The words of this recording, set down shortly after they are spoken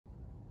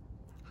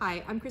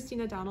Hi, I'm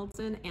Christina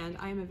Donaldson, and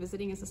I am a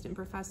visiting assistant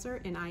professor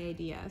in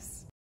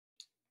IADS.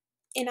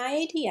 In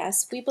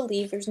IADS, we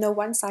believe there's no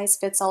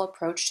one-size-fits-all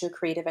approach to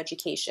creative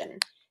education.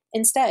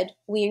 Instead,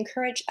 we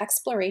encourage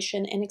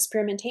exploration and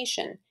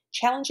experimentation,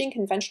 challenging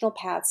conventional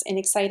paths in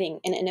exciting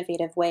and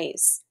innovative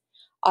ways.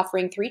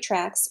 Offering 3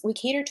 tracks, we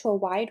cater to a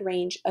wide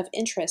range of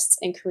interests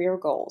and career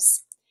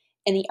goals.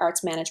 In the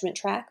arts management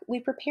track, we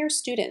prepare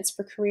students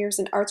for careers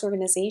in arts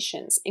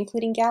organizations,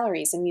 including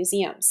galleries and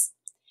museums.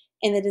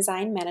 In the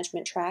design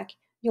management track,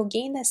 you'll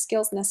gain the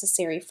skills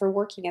necessary for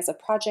working as a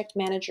project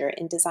manager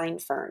in design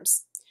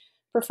firms.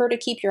 Prefer to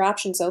keep your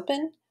options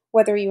open?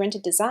 Whether you're into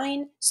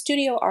design,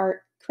 studio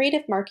art,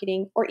 creative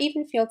marketing, or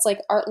even fields like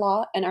art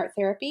law and art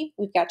therapy,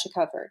 we've got you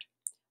covered.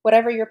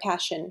 Whatever your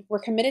passion, we're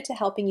committed to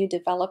helping you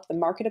develop the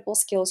marketable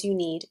skills you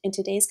need in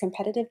today's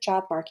competitive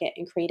job market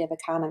and creative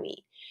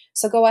economy.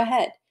 So go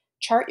ahead,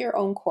 chart your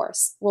own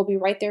course. We'll be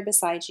right there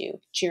beside you,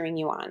 cheering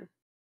you on.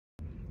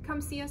 Come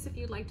see us if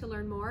you'd like to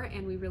learn more,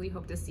 and we really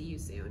hope to see you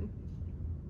soon.